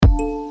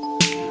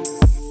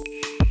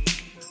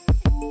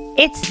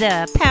It's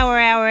the Power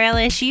Hour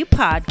LSU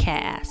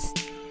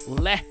podcast.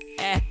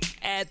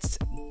 Let's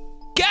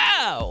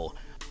go!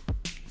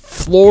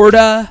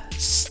 Florida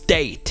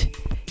State.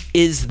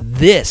 Is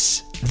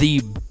this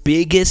the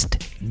biggest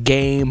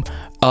game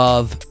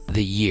of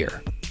the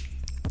year?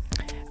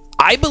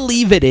 I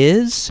believe it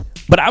is,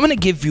 but I'm going to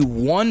give you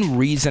one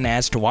reason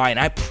as to why, and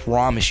I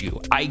promise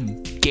you, I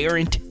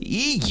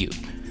guarantee you,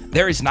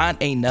 there is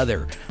not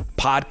another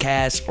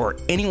podcast or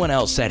anyone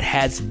else that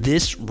has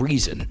this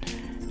reason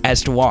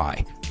as to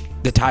why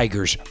the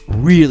Tigers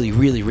really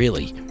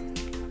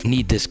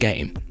need this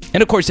game.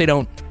 And of course, they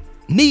don't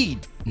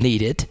need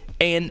it.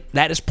 And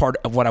that is part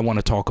of what I want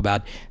to talk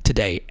about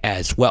today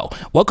as well.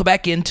 Welcome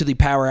back into the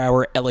Power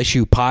Hour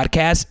LSU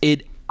podcast.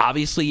 It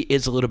obviously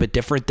is a little bit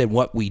different than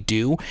what we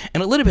do.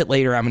 And a little bit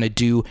later, I'm going to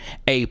do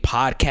a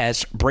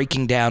podcast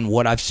breaking down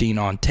what I've seen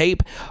on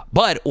tape.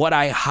 But what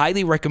I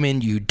highly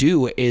recommend you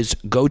do is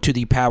go to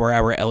the Power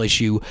Hour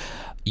LSU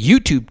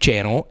YouTube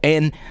channel.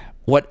 And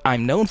what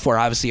I'm known for,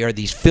 obviously, are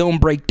these film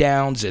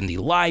breakdowns and the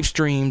live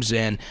streams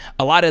and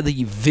a lot of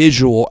the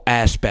visual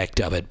aspect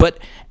of it. But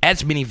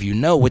as many of you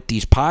know, with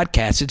these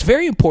podcasts, it's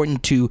very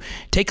important to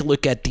take a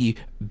look at the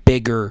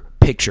bigger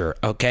picture,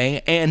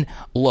 okay? And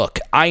look,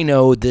 I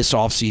know this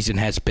offseason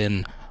has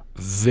been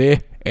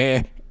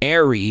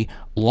very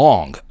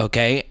long,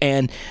 okay?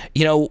 And,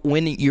 you know,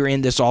 when you're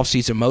in this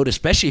offseason mode,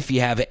 especially if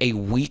you have a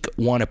week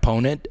one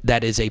opponent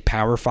that is a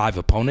Power 5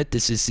 opponent,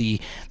 this is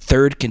the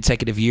third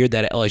consecutive year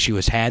that LSU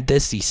has had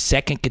this, the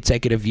second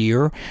consecutive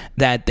year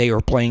that they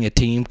are playing a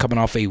team coming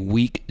off a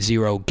week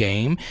 0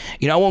 game.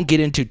 You know, I won't get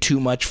into too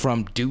much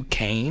from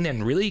Duquesne,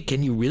 and really,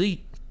 can you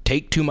really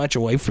take too much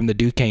away from the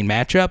Duquesne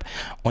matchup?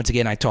 Once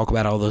again, I talk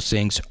about all those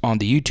things on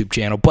the YouTube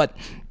channel, but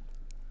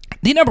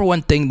the number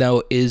one thing,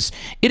 though, is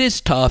it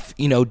is tough,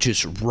 you know,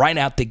 just right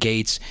out the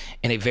gates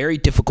in a very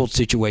difficult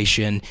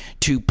situation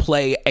to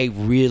play a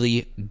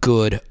really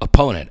good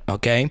opponent,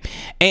 okay?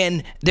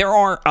 And there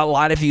are a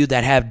lot of you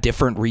that have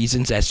different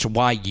reasons as to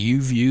why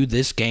you view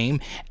this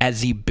game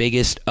as the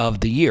biggest of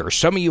the year.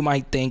 Some of you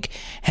might think,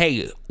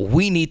 hey,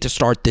 we need to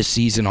start this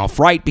season off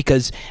right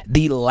because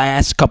the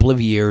last couple of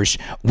years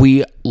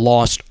we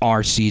lost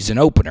our season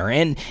opener.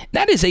 And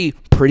that is a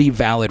pretty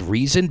valid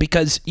reason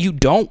because you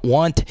don't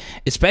want,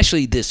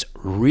 especially this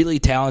really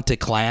talented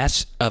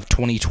class of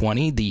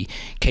 2020, the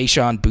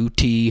Kayshon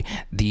Boutte,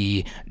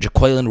 the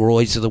Jaquelin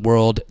Roys of the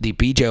world, the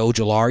BJ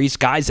Ojolaris,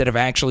 guys that have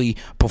actually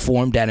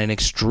performed at an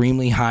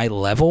extremely high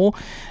level.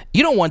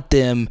 You don't want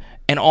them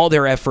and all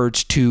their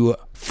efforts to,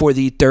 for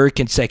the third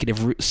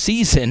consecutive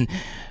season,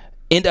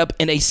 end up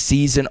in a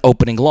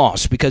season-opening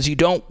loss because you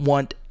don't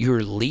want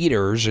your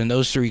leaders, and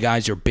those three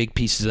guys are big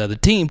pieces of the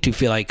team, to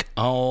feel like,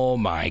 oh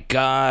my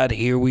God,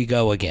 here we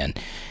go again.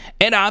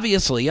 And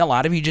obviously, a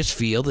lot of you just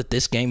feel that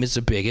this game is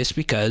the biggest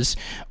because,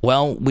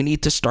 well, we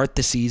need to start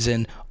the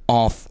season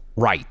off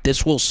right.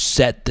 This will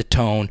set the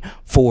tone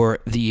for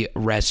the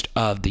rest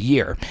of the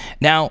year.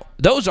 Now,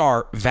 those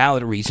are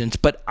valid reasons,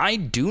 but I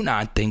do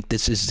not think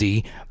this is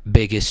the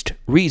biggest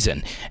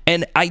reason.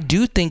 And I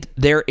do think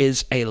there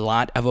is a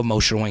lot of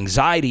emotional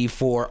anxiety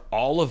for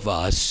all of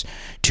us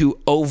to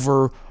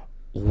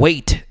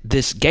overweight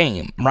this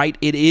game, right?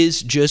 It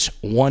is just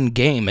one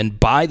game. And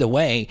by the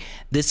way,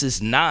 this is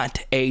not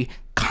a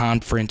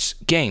conference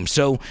game.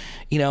 So,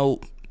 you know,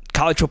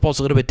 college football is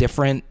a little bit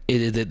different.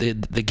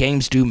 The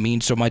games do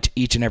mean so much,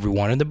 each and every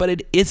one of them, but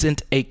it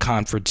isn't a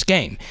conference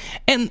game.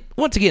 And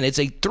once again, it's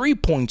a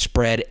 3-point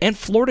spread, and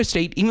Florida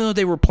State, even though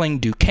they were playing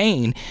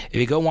Duquesne, if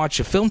you go watch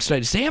the film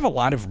studies, they have a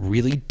lot of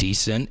really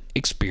decent,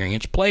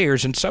 experienced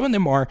players, and some of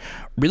them are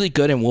really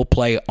good and will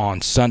play on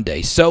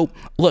Sunday. So,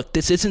 look,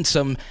 this isn't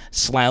some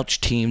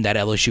slouch team that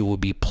LSU will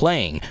be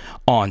playing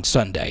on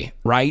Sunday,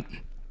 right?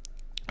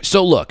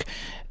 So, look,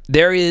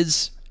 there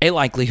is a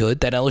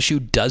likelihood that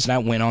LSU does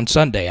not win on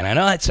Sunday. And I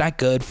know that's not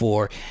good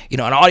for, you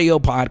know, an audio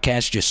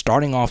podcast just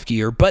starting off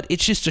here, but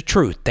it's just the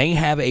truth. They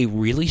have a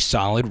really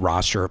solid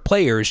roster of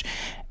players,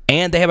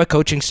 and they have a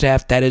coaching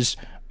staff that has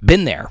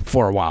been there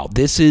for a while.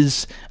 This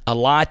is a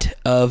lot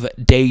of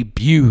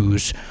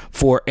debuts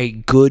for a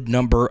good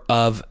number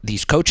of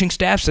these coaching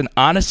staffs, and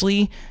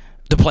honestly,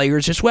 the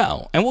players as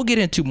well. And we'll get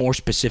into more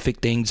specific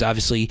things.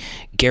 Obviously,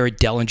 Garrett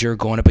Dellinger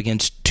going up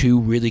against two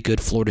really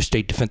good Florida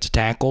State defensive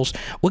tackles.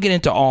 We'll get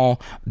into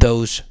all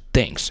those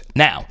things.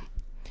 Now,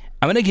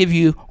 I'm going to give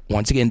you,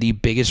 once again, the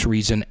biggest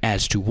reason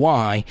as to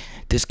why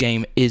this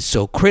game is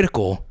so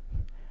critical.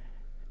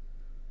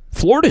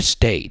 Florida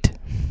State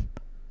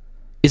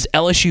is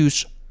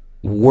LSU's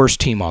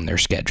worst team on their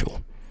schedule.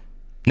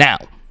 Now,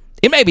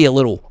 it may be a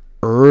little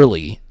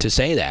early to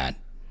say that,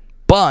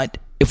 but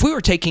if we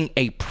were taking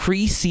a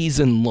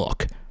preseason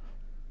look,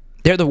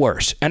 they're the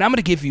worst. And I'm going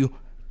to give you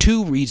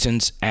two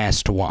reasons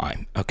as to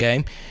why,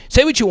 okay?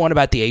 Say what you want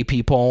about the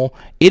AP poll.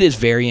 It is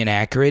very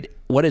inaccurate.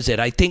 What is it?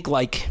 I think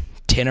like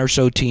 10 or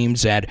so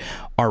teams that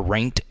are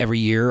ranked every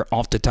year,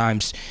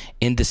 oftentimes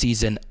in the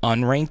season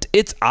unranked.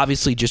 It's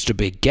obviously just a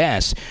big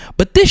guess.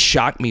 But this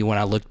shocked me when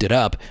I looked it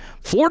up.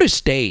 Florida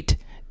State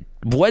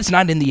was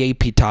not in the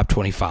AP top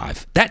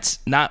 25. That's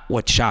not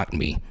what shocked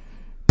me.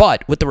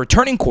 But with the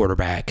returning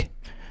quarterback,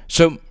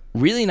 some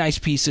really nice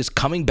pieces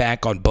coming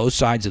back on both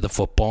sides of the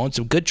football and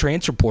some good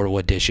transfer portal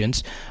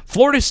additions.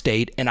 Florida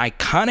State, an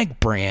iconic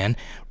brand.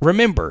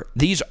 Remember,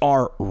 these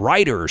are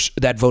writers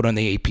that vote on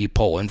the AP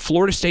poll, and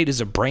Florida State is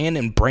a brand,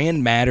 and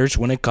brand matters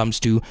when it comes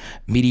to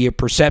media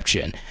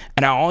perception.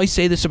 And I always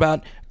say this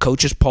about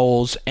coaches'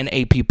 polls and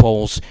AP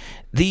polls.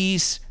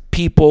 These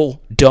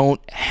people don't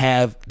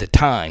have the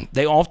time.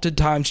 They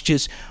oftentimes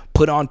just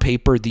put on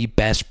paper the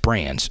best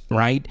brands,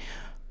 right?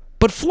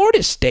 But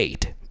Florida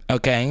State,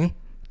 okay?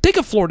 Think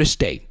of Florida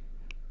State,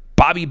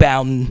 Bobby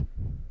Bowden,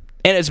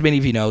 and as many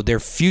of you know, their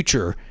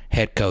future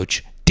head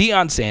coach,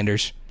 Deion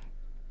Sanders.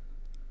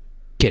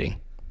 Kidding,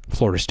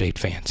 Florida State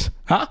fans.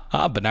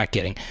 But not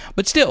kidding.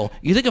 But still,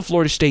 you think of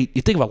Florida State,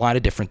 you think of a lot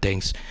of different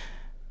things.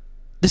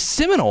 The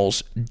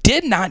Seminoles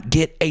did not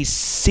get a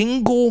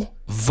single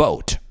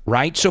vote,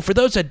 right? So for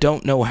those that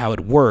don't know how it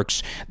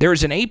works, there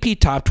is an AP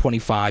Top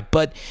 25,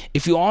 but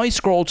if you always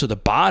scroll to the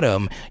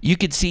bottom, you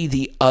can see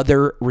the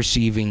other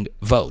receiving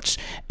votes.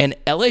 And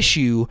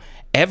LSU,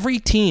 every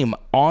team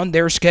on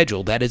their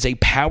schedule that is a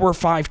Power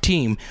 5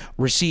 team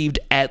received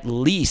at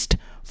least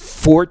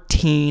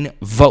 14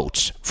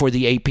 votes for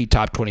the AP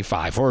Top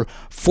 25, or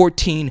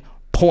 14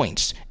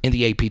 points in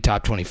the AP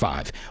Top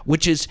 25,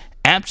 which is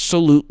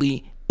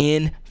absolutely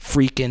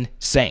freaking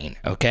insane,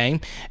 okay?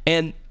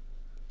 And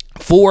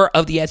 4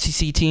 of the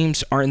SEC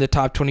teams are in the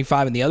top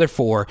 25, and the other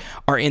 4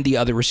 are in the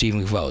other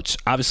receiving votes.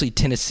 Obviously,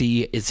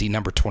 Tennessee is the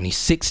number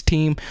 26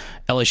 team.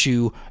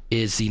 LSU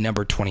is the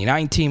number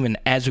 29 team. And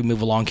as we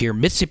move along here,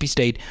 Mississippi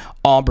State,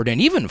 Auburn,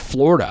 and even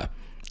Florida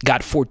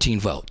got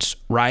 14 votes,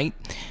 right?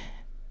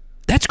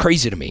 That's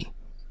crazy to me.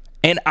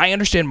 And I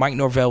understand Mike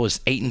Norvell was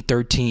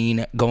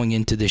 8-13 going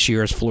into this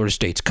year as Florida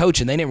State's coach,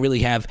 and they didn't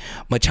really have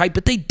much hype,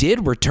 but they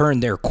did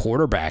return their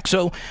quarterback.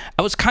 So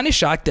I was kind of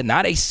shocked that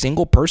not a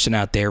single person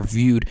out there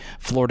viewed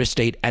Florida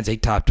State as a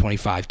top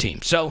 25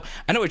 team. So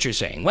I know what you're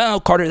saying. Well,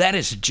 Carter, that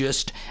is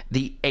just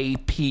the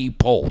AP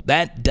poll.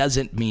 That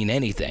doesn't mean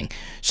anything.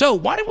 So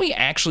why don't we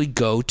actually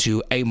go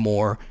to a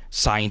more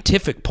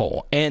scientific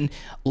poll? And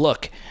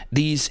look,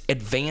 these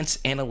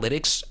advanced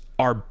analytics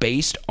are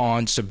based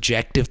on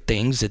subjective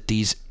things that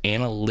these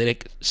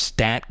analytic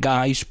stat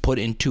guys put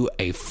into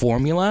a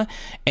formula,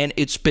 and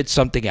it spits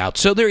something out.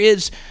 So there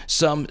is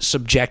some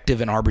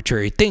subjective and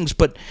arbitrary things,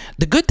 but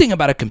the good thing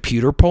about a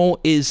computer poll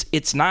is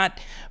it's not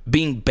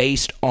being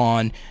based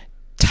on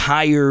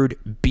tired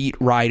beat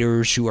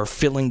writers who are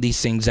filling these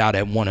things out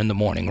at 1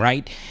 a.m,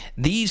 right?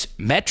 These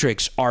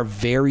metrics are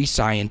very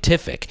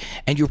scientific,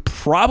 and you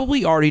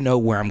probably already know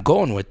where I'm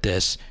going with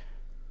this.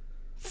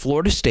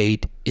 Florida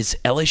State is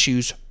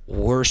LSU's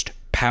worst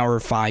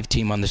Power 5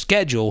 team on the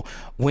schedule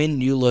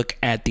when you look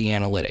at the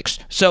analytics.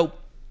 So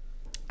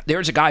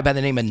there's a guy by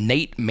the name of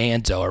Nate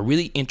Manzo, a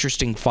really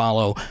interesting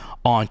follow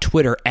on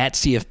Twitter at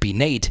CFB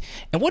Nate.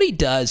 And what he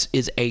does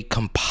is a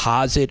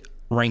composite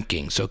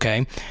rankings,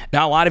 okay?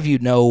 Now, a lot of you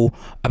know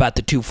about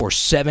the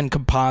 247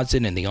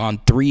 composite and the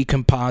On3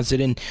 composite,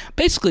 and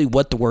basically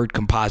what the word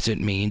composite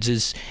means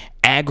is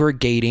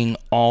aggregating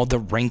all the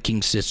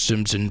ranking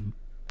systems and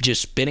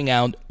just spitting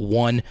out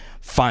one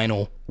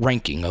final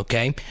ranking,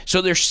 okay?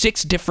 So there's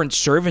 6 different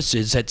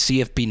services that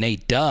CFB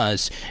Nate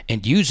does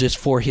and uses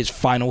for his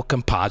final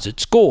composite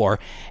score: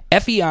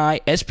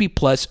 FEI, SP+,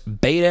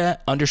 Beta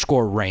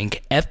 _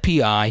 rank,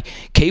 FPI,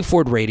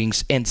 K-Ford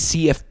ratings, and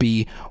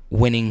CFB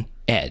winning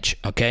edge,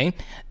 okay?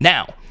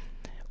 Now,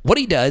 what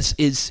he does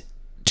is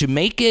to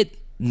make it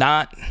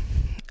not,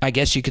 I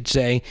guess you could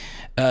say,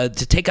 to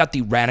take out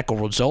the radical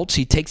results,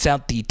 he takes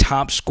out the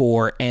top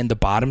score and the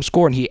bottom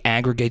score, and he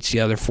aggregates the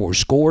other 4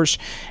 scores.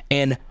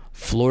 And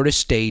Florida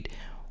State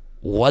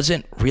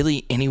wasn't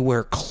really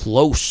anywhere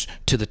close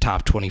to the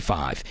top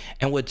 25.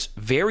 And what's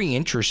very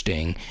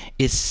interesting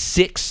is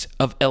 6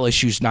 of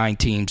LSU's 9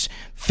 teams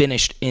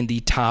finished in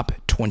the top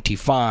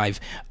 25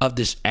 of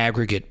this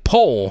aggregate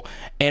poll.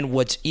 And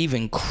what's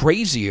even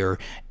crazier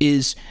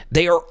is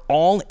they are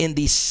all in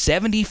the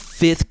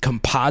 75th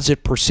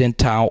composite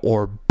percentile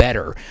or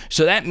better.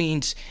 So that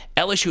means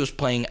LSU is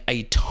playing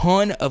a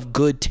ton of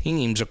good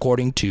teams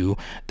according to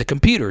the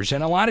computers.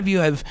 And a lot of you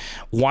have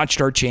watched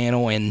our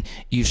channel and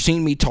you've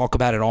seen me talk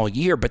about it all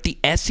year, but the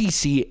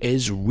SEC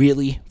is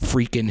really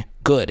freaking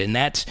good. And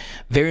that's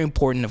very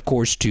important, of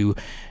course, to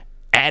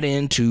add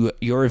into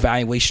your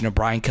evaluation of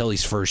Brian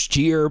Kelly's first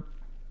year.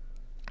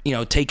 You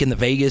know, taking the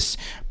Vegas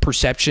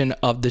perception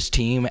of this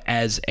team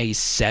as a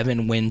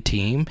 7-win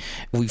team.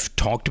 We've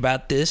talked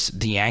about this.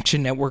 The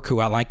Action Network, who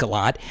I like a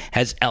lot,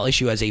 has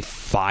LSU as a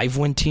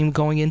 5-win team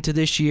going into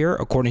this year,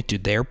 according to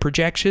their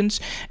projections.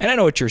 And I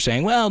know what you're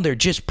saying. Well, they're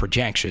just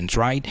projections,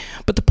 right?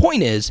 But the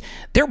point is,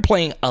 they're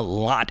playing a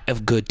lot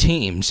of good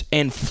teams,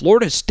 and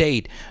Florida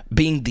State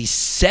being the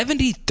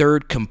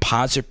 73rd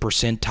composite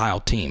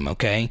percentile team,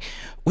 okay,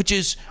 which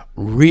is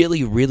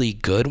really, really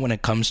good when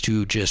it comes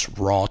to just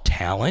raw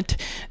talent.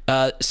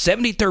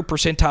 73rd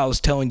percentile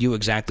is telling you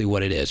exactly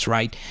what it is,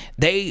 right?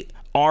 They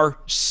are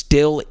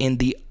still in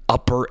the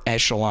upper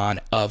echelon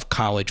of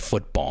college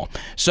football.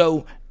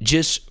 So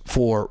just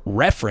for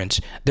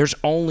reference, there's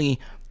only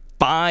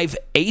 5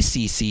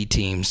 ACC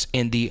teams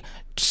in the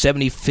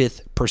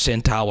 75th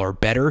percentile or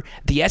better.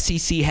 The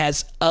SEC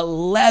has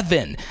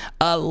 11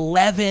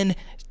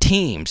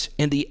 teams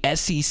in the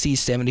SEC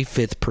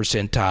 75th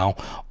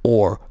percentile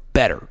or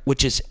better,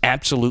 which is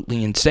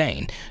absolutely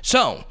insane.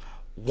 So,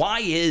 why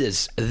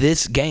is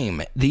this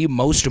game the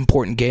most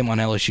important game on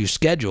LSU's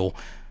schedule?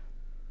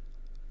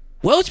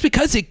 Well, it's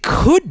because it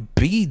could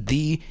be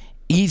the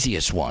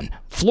easiest one.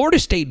 Florida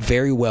State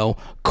very well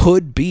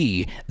could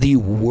be the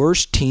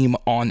worst team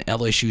on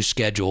LSU's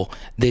schedule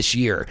this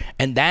year,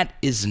 and that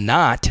is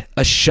not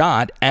a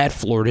shot at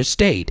Florida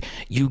State.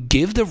 You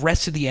give the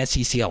rest of the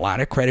SEC a lot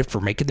of credit for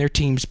making their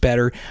teams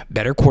better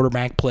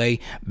quarterback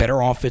play,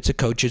 better offensive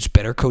coaches,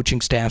 better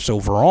coaching staffs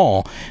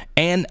overall,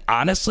 and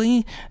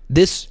honestly,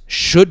 this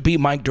should be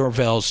Mike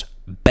Norvell's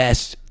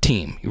best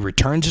team. He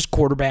returns his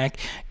quarterback.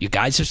 You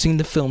guys have seen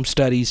the film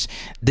studies.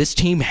 This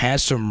team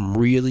has some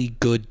really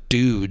good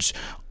dudes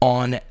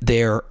on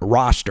their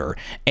roster.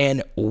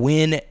 And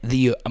when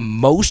the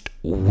most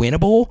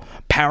winnable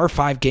Power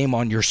 5 game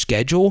on your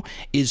schedule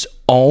is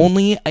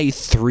only a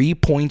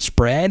 3-point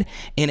spread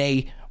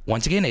in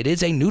once again, it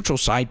is a neutral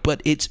site,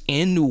 but it's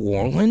in New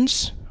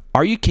Orleans.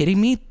 Are you kidding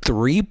me?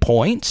 3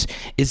 points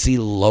is the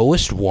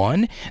lowest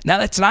one. Now,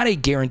 that's not a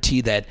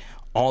guarantee that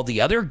all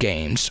the other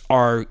games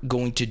are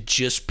going to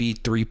just be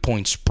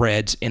 3-point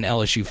spreads in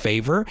LSU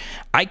favor.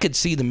 I could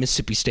see the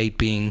Mississippi State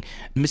game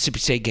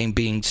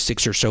being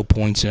 6 or so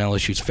points in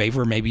LSU's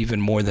favor, maybe even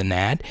more than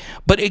that.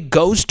 But it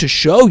goes to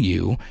show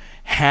you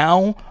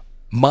how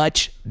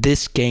much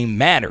this game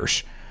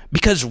matters,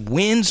 because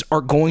wins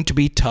are going to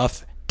be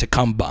tough to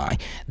come by.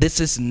 This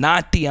is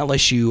not the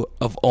LSU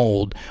of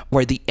old,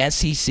 where the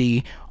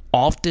SEC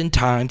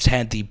oftentimes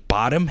had the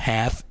bottom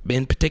half,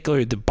 in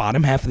particular the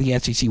bottom half of the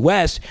SEC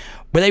West,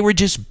 where they were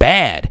just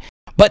bad.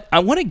 But I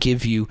want to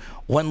give you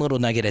one little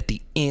nugget at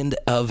the end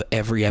of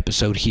every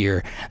episode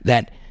here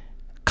that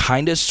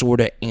kind of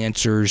sort of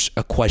answers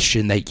a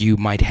question that you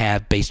might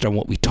have based on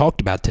what we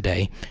talked about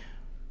today.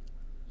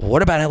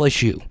 What about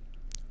LSU?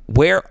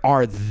 Where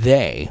are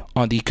they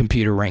on the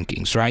computer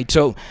rankings, right?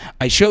 So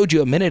I showed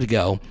you a minute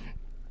ago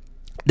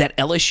that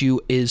LSU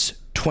is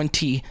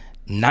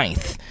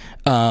 29th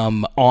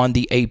on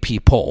the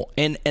AP poll.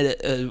 And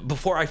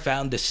before I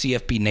found the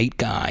CFB Nate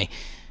guy,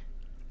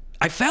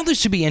 I found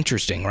this to be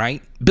interesting,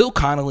 right? Bill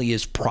Connolly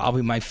is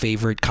probably my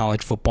favorite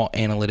college football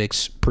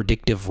analytics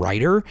predictive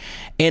writer.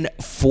 And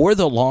for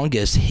the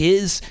longest,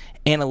 his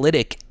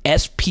analytic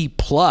SP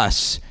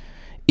Plus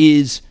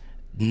is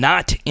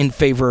not in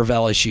favor of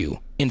LSU.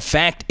 In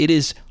fact, it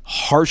is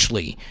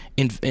harshly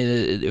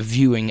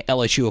viewing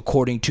LSU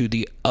according to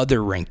the other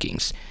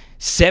rankings.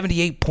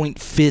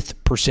 78.5th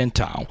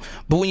percentile.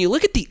 But when you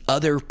look at the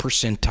other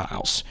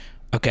percentiles,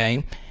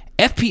 okay,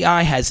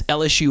 FPI has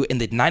LSU in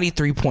the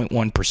 93.1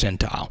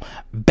 percentile.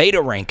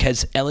 Beta Rank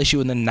has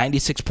LSU in the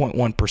 96.1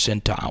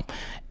 percentile.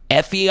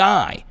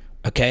 FEI,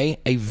 okay,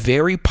 a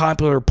very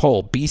popular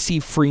poll, BC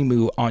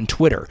Freemoo on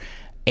Twitter,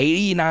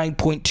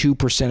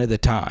 89.2% of the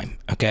time,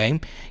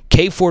 okay?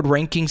 K-Ford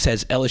Rankings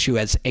has LSU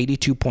as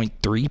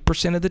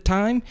 82.3% of the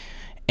time,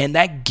 and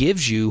that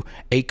gives you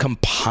a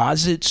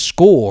composite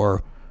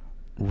score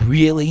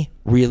really,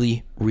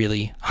 really,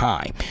 really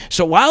high.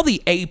 So while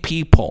the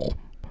AP poll,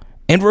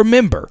 and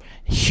remember,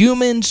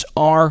 humans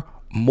are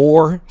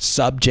more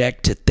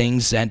subject to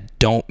things that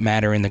don't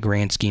matter in the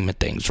grand scheme of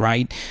things,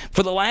 right?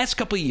 For the last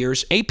couple of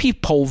years,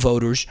 AP poll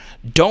voters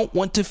don't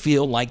want to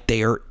feel like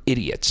they are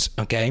idiots,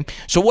 okay?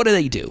 So what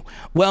do?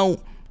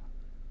 Well,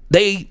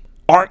 they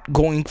aren't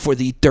going for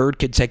the third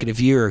consecutive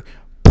year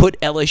put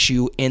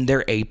LSU in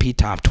their AP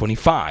top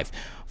 25.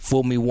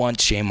 Fool me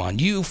once, shame on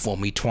you. Fool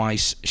me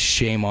twice,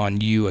 shame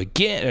on you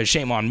again. Or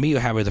shame on me,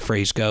 however the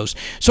phrase goes.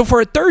 So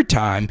for a third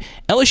time,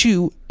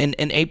 LSU and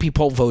AP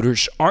poll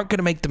voters aren't going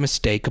to make the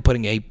mistake of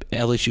putting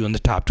LSU in the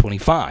top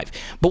 25.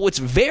 But what's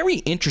very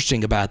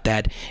interesting about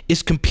that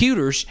is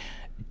computers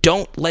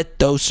don't let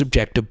those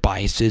subjective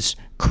biases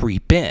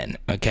creep in,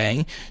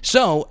 okay?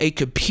 So a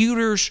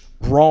computer's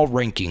raw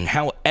ranking,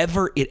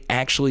 however it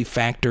actually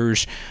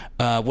factors,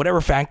 whatever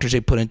factors they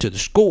put into the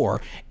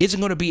score, isn't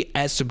going to be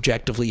as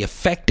subjectively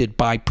affected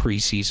by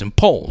preseason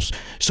polls.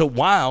 So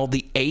while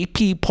the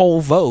AP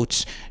poll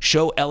votes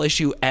show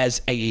LSU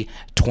as a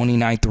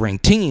 29th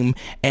ranked team,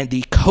 and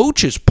the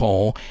coaches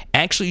poll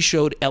actually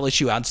showed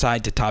LSU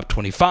outside the top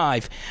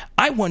 25,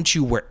 I want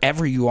you,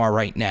 wherever you are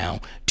right now,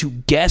 to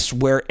guess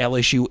where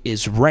LSU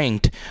is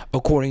ranked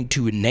according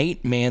to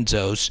Nate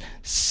Manzo's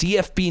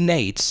CFB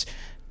Nate's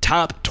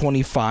top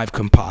 25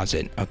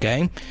 composite,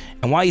 okay?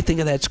 And while you think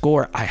of that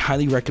score, I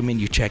highly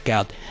recommend you check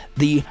out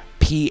the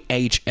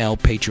PHL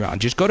Patreon.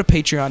 Just go to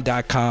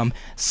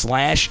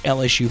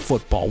patreon.com/LSU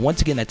football.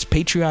 Once again, that's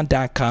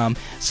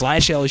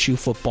patreon.com/LSU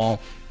football.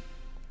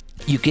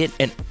 You get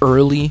an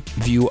early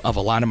view of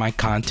a lot of my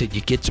content.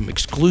 You get some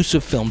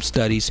exclusive film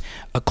studies,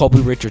 a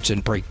Colby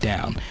Richardson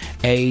breakdown,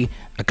 a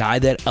guy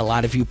that a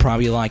lot of you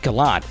probably like a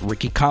lot,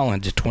 Ricky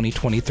Collins, a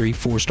 2023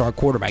 four-star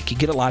quarterback. You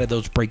get a lot of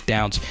those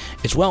breakdowns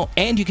as well,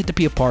 and you get to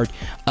be a part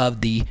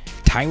of the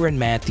Tyrann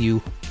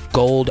Mathieu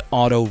gold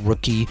auto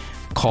rookie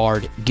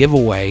card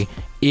giveaway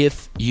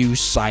if you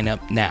sign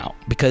up now,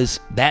 because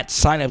that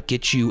sign up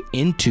gets you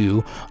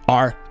into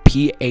our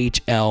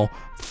PHL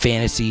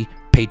Fantasy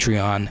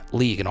Patreon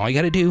League. And all you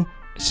got to do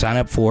is sign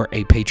up for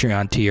a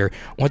Patreon tier.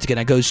 Once again,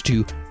 that goes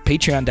to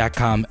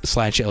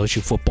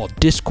patreon.com/LSU football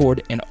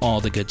Discord and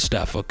all the good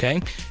stuff.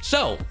 Okay.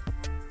 So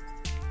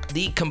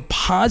the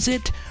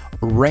composite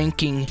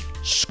ranking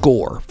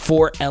score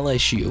for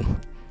LSU,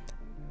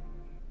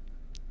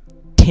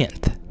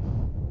 10th.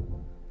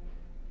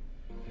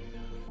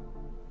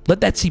 Let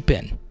that seep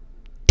in.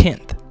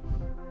 10th.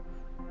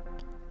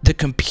 The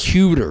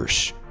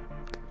computers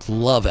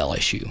love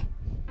LSU.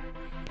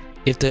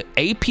 If the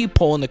AP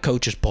poll and the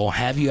coaches poll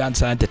have you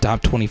outside the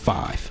top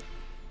 25,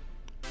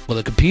 well,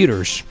 the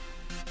computers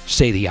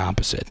say the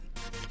opposite.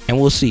 And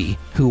we'll see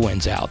who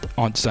wins out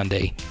on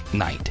Sunday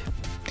night.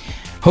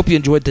 Hope you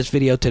enjoyed this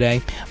video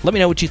today. Let me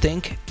know what you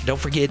think. Don't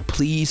forget,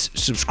 please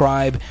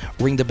subscribe,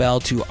 ring the bell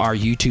to our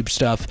YouTube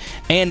stuff,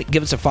 and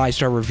give us a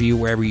 5-star review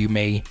wherever you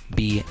may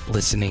be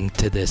listening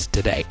to this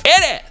today.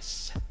 It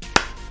is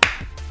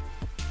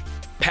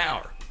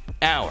Power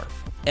Hour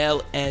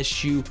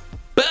LSU.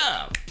 Boom!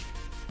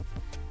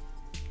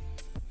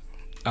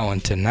 Oh,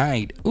 and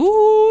tonight,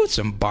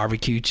 some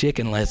barbecue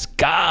chicken. Let's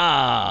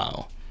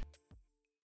go!